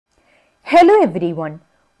Hello everyone,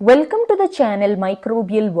 welcome to the channel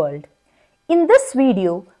Microbial World. In this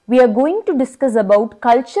video, we are going to discuss about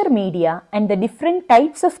culture media and the different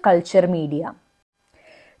types of culture media.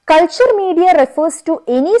 Culture media refers to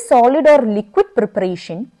any solid or liquid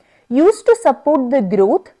preparation used to support the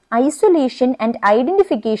growth, isolation and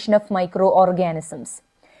identification of microorganisms.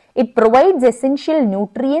 It provides essential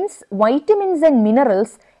nutrients, vitamins and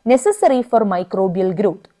minerals necessary for microbial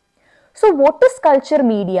growth. So what is culture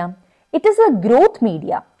media? It is a growth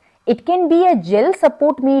media. It can be a gel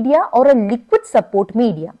support media or a liquid support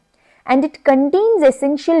media. And it contains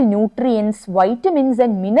essential nutrients, vitamins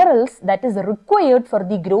and minerals that is required for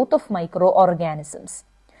the growth of microorganisms.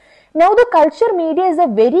 Now the culture media is a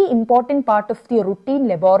very important part of the routine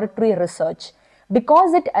laboratory research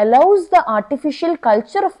because it allows the artificial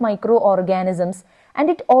culture of microorganisms and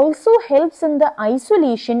it also helps in the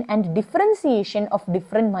isolation and differentiation of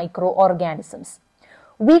different microorganisms.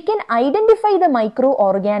 We can identify the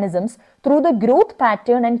microorganisms through the growth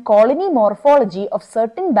pattern and colony morphology of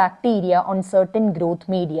certain bacteria on certain growth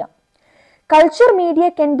media. Culture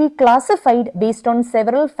media can be classified based on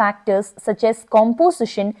several factors such as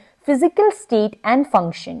composition, physical state and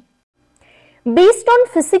function. Based on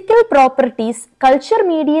physical properties, culture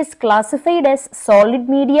media is classified as solid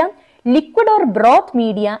media, liquid or broth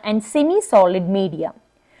media and semi-solid media.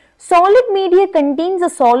 Solid media contains a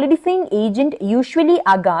solidifying agent, usually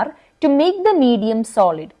agar, to make the medium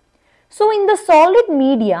solid. So in the solid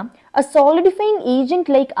media, a solidifying agent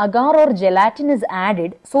like agar or gelatin is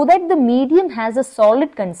added so that the medium has a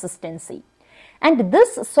solid consistency. And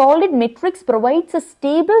this solid matrix provides a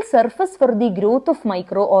stable surface for the growth of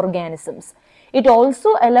microorganisms. It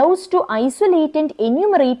also allows to isolate and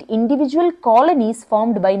enumerate individual colonies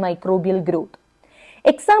formed by microbial growth.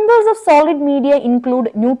 Examples of solid media include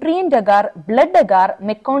nutrient agar, blood agar,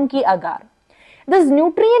 McConkey agar. This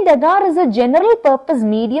nutrient agar is a general purpose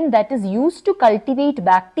medium that is used to cultivate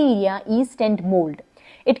bacteria, yeast and mold.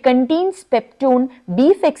 It contains peptone,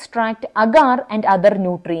 beef extract, agar and other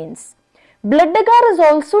nutrients. Blood agar is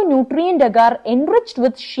also nutrient agar enriched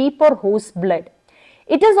with sheep or horse blood.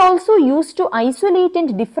 It is also used to isolate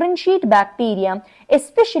and differentiate bacteria,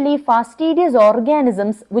 especially fastidious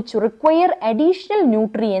organisms which require additional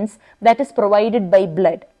nutrients that is provided by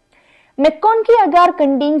blood. McConkey agar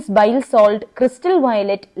contains bile salt, crystal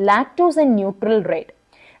violet, lactose and neutral red.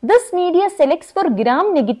 This media selects for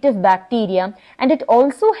gram-negative bacteria and it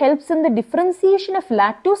also helps in the differentiation of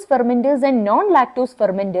lactose fermenters and non-lactose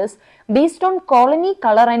fermenters based on colony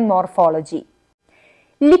color and morphology.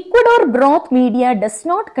 Liquid or broth media does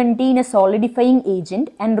not contain a solidifying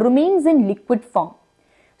agent and remains in liquid form.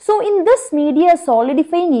 So in this media, a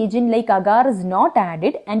solidifying agent like agar is not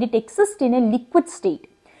added and it exists in a liquid state.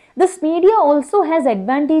 This media also has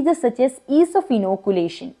advantages such as ease of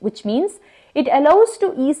inoculation, which means it allows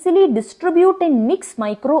to easily distribute and mix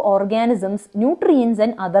microorganisms, nutrients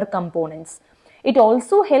and other components. It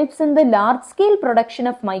also helps in the large-scale production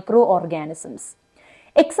of microorganisms.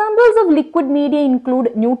 Examples of liquid media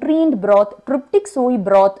include nutrient broth, tryptic soy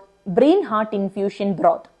broth, brain-heart infusion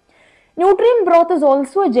broth. Nutrient broth is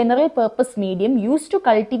also a general purpose medium used to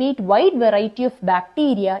cultivate wide variety of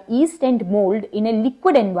bacteria, yeast and mold in a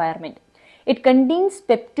liquid environment. It contains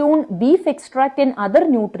peptone, beef extract and other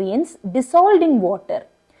nutrients dissolved in water.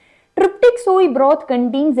 Tryptic soy broth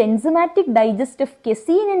contains enzymatic digest of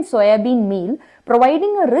casein and soybean meal,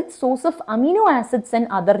 providing a rich source of amino acids and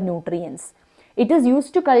other nutrients. It is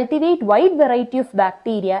used to cultivate wide variety of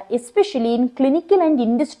bacteria, especially in clinical and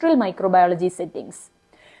industrial microbiology settings.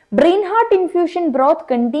 Brain-heart infusion broth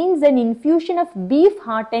contains an infusion of beef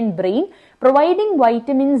heart and brain, providing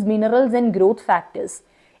vitamins, minerals and growth factors.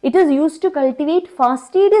 It is used to cultivate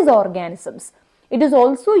fastidious organisms. It is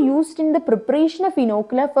also used in the preparation of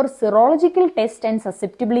inocula for serological test and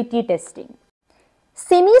susceptibility testing.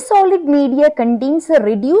 Semi-solid media contains a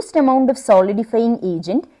reduced amount of solidifying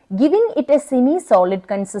agent, giving it a semi-solid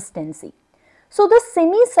consistency. So the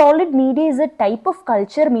semi-solid media is a type of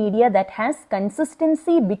culture media that has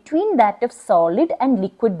consistency between that of solid and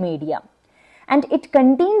liquid media. And it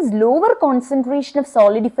contains lower concentration of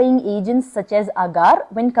solidifying agents such as agar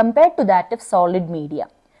when compared to that of solid media.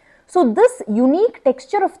 So this unique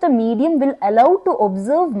texture of the medium will allow to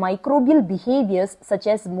observe microbial behaviors such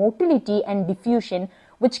as motility and diffusion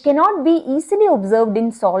which cannot be easily observed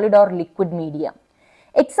in solid or liquid media.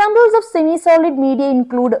 Examples of semi-solid media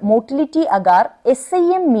include motility agar,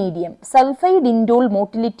 SIM medium, sulfide indole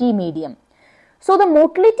motility medium. So the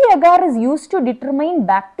motility agar is used to determine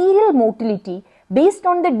bacterial motility based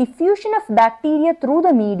on the diffusion of bacteria through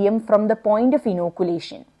the medium from the point of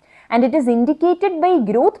inoculation. And it is indicated by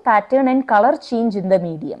growth pattern and color change in the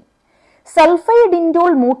medium. Sulfide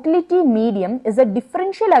indole motility medium is a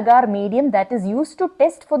differential agar medium that is used to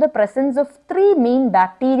test for the presence of three main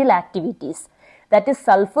bacterial activities, that is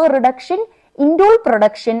sulfur reduction, indole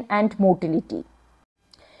production and motility.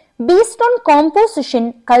 Based on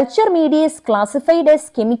composition, culture media is classified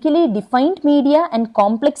as chemically defined media and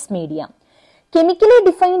complex media. Chemically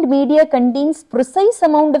defined media contains precise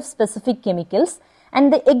amount of specific chemicals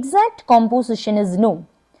and the exact composition is known.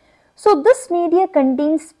 So this media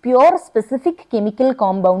contains pure specific chemical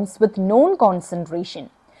compounds with known concentration,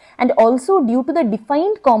 and also due to the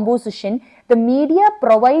defined composition, the media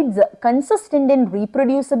provides consistent and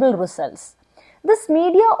reproducible results. This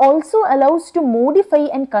media also allows to modify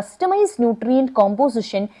and customize nutrient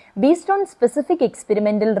composition based on specific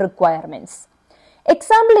experimental requirements.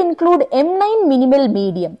 Example include M9 minimal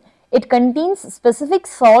medium. It contains specific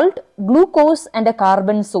salt, glucose and a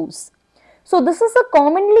carbon source. So this is a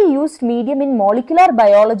commonly used medium in molecular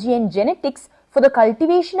biology and genetics for the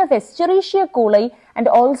cultivation of Escherichia coli and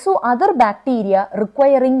also other bacteria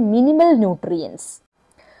requiring minimal nutrients.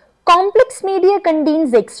 Complex media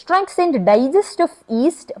contains extracts and digest of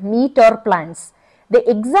yeast, meat or plants. The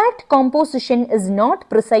exact composition is not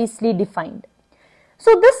precisely defined.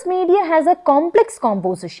 So this media has a complex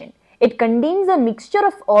composition. It contains a mixture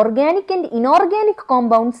of organic and inorganic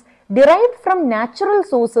compounds derived from natural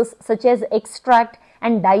sources such as extract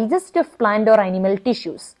and digest of plant or animal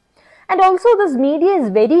tissues. And also this media is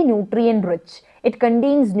very nutrient rich. It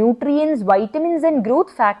contains nutrients, vitamins and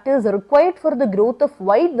growth factors required for the growth of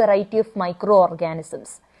wide variety of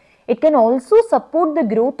microorganisms. It can also support the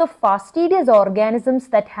growth of fastidious organisms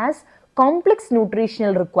that has complex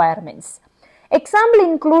nutritional requirements. Example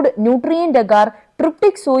include nutrient agar,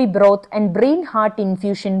 tryptic soy broth and brain heart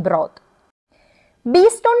infusion broth.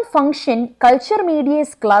 Based on function, culture media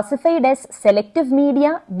is classified as selective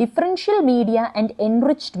media, differential media and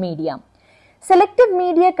enriched media. Selective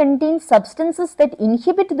media contains substances that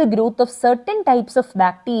inhibit the growth of certain types of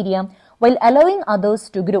bacteria while allowing others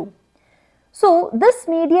to grow. So, this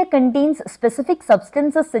media contains specific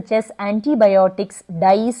substances such as antibiotics,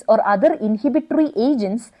 dyes or other inhibitory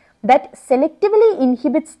agents that selectively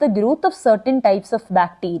inhibits the growth of certain types of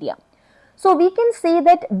bacteria. So, we can say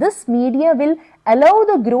that this media will allow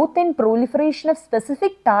the growth and proliferation of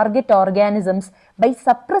specific target organisms by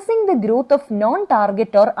suppressing the growth of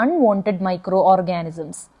non-target or unwanted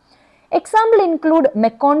microorganisms. Example include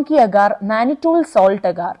McConkey agar, mannitol salt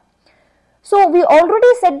agar. So, we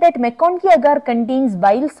already said that McConkey agar contains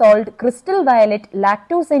bile salt, crystal violet,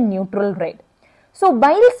 lactose and neutral red. So,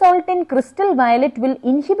 bile salt and crystal violet will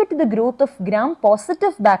inhibit the growth of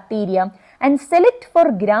gram-positive bacteria and select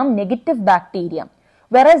for gram-negative bacteria,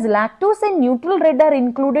 whereas lactose and neutral red are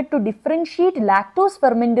included to differentiate lactose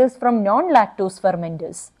fermenters from non-lactose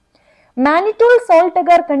fermenters. Mannitol salt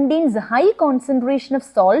agar contains high concentration of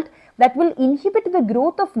salt that will inhibit the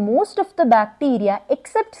growth of most of the bacteria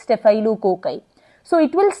except Staphylococci. So,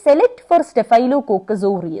 it will select for Staphylococcus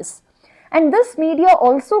aureus. And this media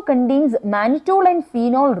also contains mannitol and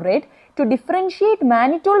phenol red to differentiate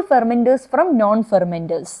mannitol fermenters from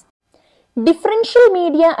non-fermenters. Differential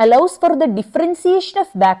media allows for the differentiation of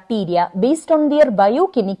bacteria based on their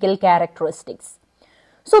biochemical characteristics.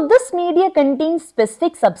 So, this media contains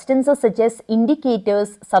specific substances such as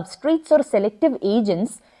indicators, substrates or selective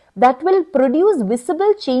agents that will produce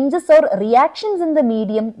visible changes or reactions in the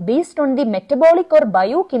medium based on the metabolic or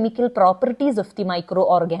biochemical properties of the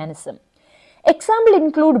microorganism. Example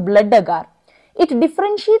include blood agar. It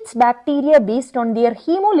differentiates bacteria based on their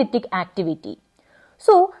hemolytic activity.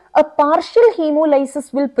 So, a partial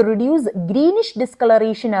hemolysis will produce greenish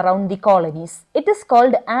discoloration around the colonies. It is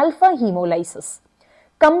called alpha hemolysis.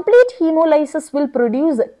 Complete hemolysis will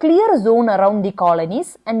produce clear zone around the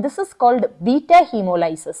colonies and this is called beta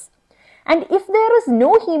hemolysis. And if there is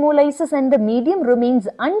no hemolysis and the medium remains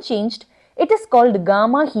unchanged, it is called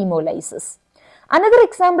gamma hemolysis. Another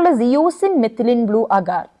example is eosin methylene blue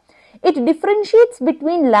agar. It differentiates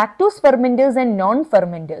between lactose fermenters and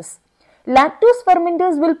non-fermenters. Lactose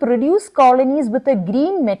fermenters will produce colonies with a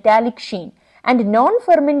green metallic sheen and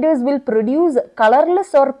non-fermenters will produce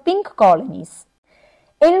colorless or pink colonies.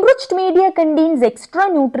 Enriched media contains extra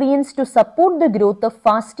nutrients to support the growth of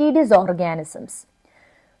fastidious organisms.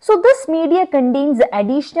 So this media contains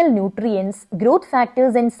additional nutrients, growth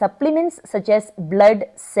factors and supplements such as blood,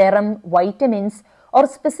 serum, vitamins or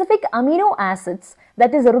specific amino acids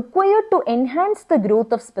that is required to enhance the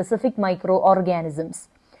growth of specific microorganisms.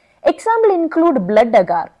 Example include blood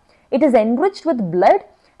agar. It is enriched with blood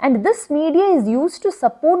and this media is used to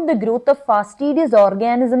support the growth of fastidious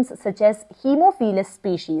organisms such as Haemophilus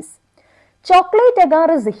species. Chocolate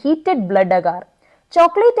agar is heated blood agar.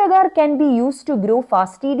 Chocolate agar can be used to grow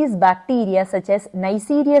fastidious bacteria such as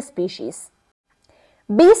Neisseria species.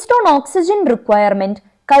 Based on oxygen requirement,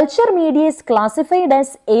 culture media is classified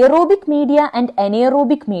as aerobic media and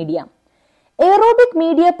anaerobic media. Aerobic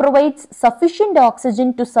media provides sufficient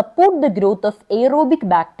oxygen to support the growth of aerobic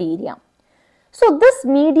bacteria. So this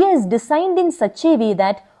media is designed in such a way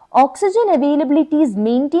that oxygen availability is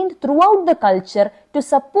maintained throughout the culture to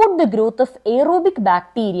support the growth of aerobic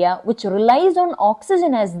bacteria, which relies on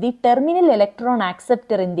oxygen as the terminal electron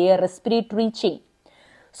acceptor in their respiratory chain.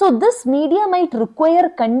 So this media might require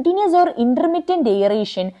continuous or intermittent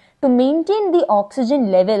aeration to maintain the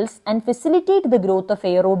oxygen levels and facilitate the growth of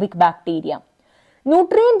aerobic bacteria.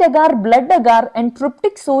 Nutrient agar, blood agar and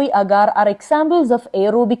tryptic soy agar are examples of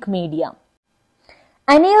aerobic media.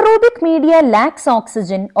 Anaerobic media lacks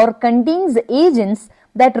oxygen or contains agents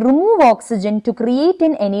that remove oxygen to create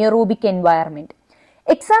an anaerobic environment.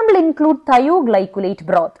 Examples include thioglycolate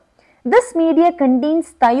broth. This media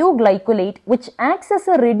contains thioglycolate, which acts as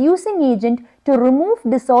a reducing agent to remove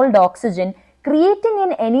dissolved oxygen, creating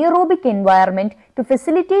an anaerobic environment to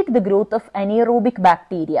facilitate the growth of anaerobic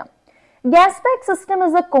bacteria. Gas bag system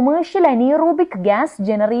is a commercial anaerobic gas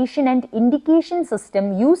generation and indication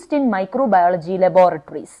system used in microbiology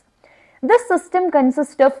laboratories. This system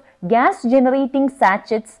consists of gas generating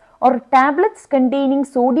sachets or tablets containing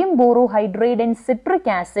sodium borohydride and citric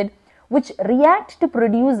acid, which react to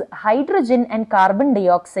produce hydrogen and carbon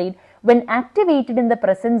dioxide when activated in the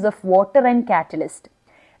presence of water and catalyst.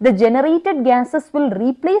 The generated gases will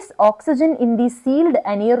replace oxygen in the sealed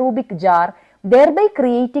anaerobic jar, thereby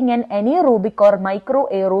creating an anaerobic or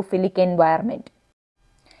microaerophilic environment.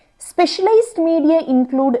 Specialized media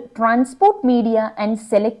include transport media and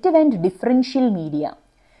selective and differential media.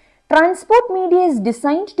 Transport media is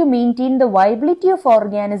designed to maintain the viability of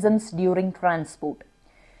organisms during transport.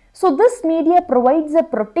 So this media provides a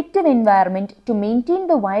protective environment to maintain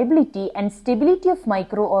the viability and stability of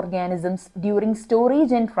microorganisms during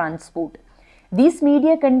storage and transport. These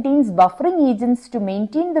media contains buffering agents to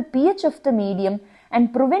maintain the pH of the medium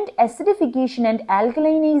and prevent acidification and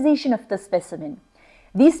alkalinization of the specimen.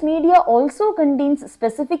 These media also contains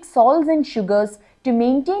specific salts and sugars to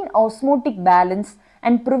maintain osmotic balance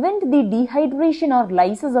and prevent the dehydration or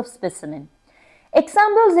lysis of specimen.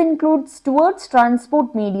 Examples include Stewart's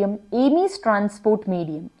transport medium, Amy's transport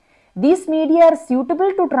medium. These media are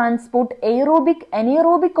suitable to transport aerobic,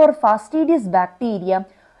 anaerobic or fastidious bacteria,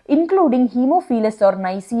 including Haemophilus or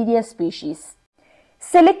Neisseria species.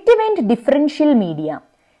 Selective and differential media.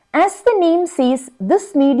 As the name says,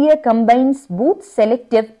 this media combines both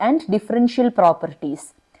selective and differential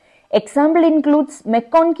properties. Example includes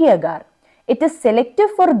McConkey agar. It is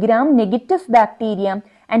selective for gram-negative bacteria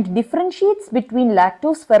and differentiates between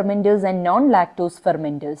lactose fermenters and non-lactose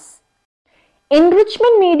fermenters.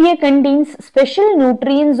 Enrichment media contains special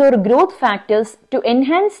nutrients or growth factors to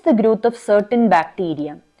enhance the growth of certain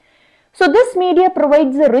bacteria. So this media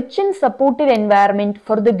provides a rich and supportive environment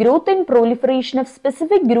for the growth and proliferation of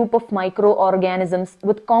specific group of microorganisms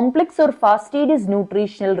with complex or fastidious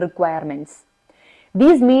nutritional requirements.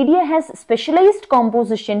 These media has specialized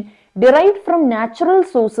composition derived from natural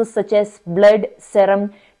sources such as blood,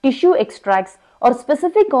 serum, tissue extracts or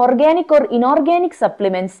specific organic or inorganic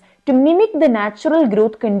supplements to mimic the natural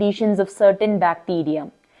growth conditions of certain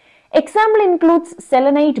bacteria. Example includes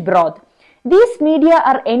selenite broth. These media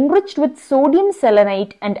are enriched with sodium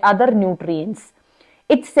selenite and other nutrients.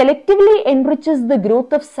 It selectively enriches the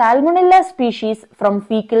growth of Salmonella species from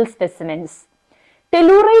fecal specimens.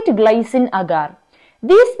 Tellurite glycine agar.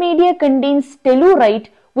 These media contains tellurite,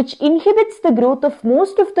 which inhibits the growth of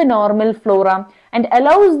most of the normal flora and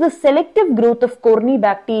allows the selective growth of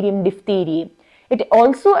Corynebacterium diphtheriae. It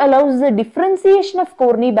also allows the differentiation of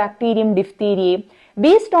Corynebacterium diphtheriae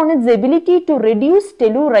based on its ability to reduce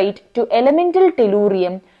tellurite to elemental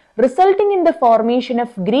tellurium, resulting in the formation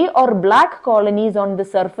of grey or black colonies on the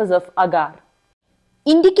surface of agar.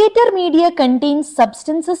 Indicator media contains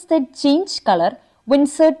substances that change color when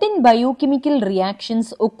certain biochemical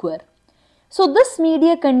reactions occur. So this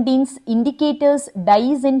media contains indicators,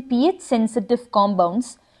 dyes and pH sensitive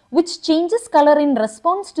compounds which changes color in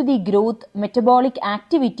response to the growth, metabolic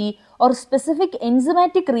activity or specific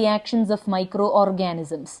enzymatic reactions of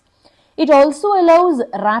microorganisms. It also allows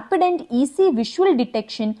rapid and easy visual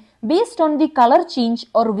detection based on the color change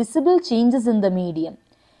or visible changes in the medium.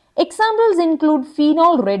 Examples include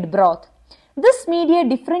phenol red broth. This media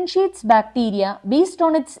differentiates bacteria based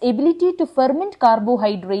on its ability to ferment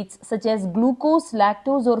carbohydrates such as glucose,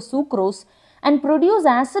 lactose or sucrose and produce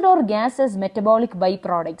acid or gas as metabolic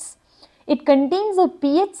byproducts. It contains a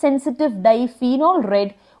pH sensitive dye phenol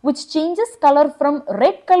red which changes color from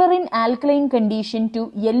red color in alkaline condition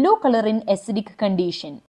to yellow color in acidic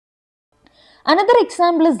condition. Another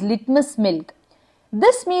example is litmus milk.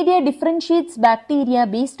 This media differentiates bacteria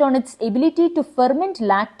based on its ability to ferment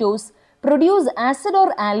lactose, produce acid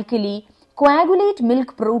or alkali, coagulate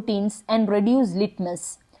milk proteins, and reduce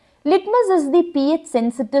litmus. Litmus is the pH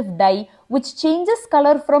sensitive dye which changes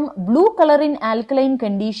color from blue color in alkaline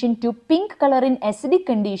condition to pink color in acidic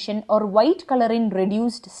condition or white color in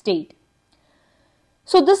reduced state.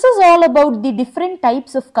 So this is all about the different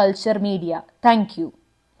types of culture media. Thank you.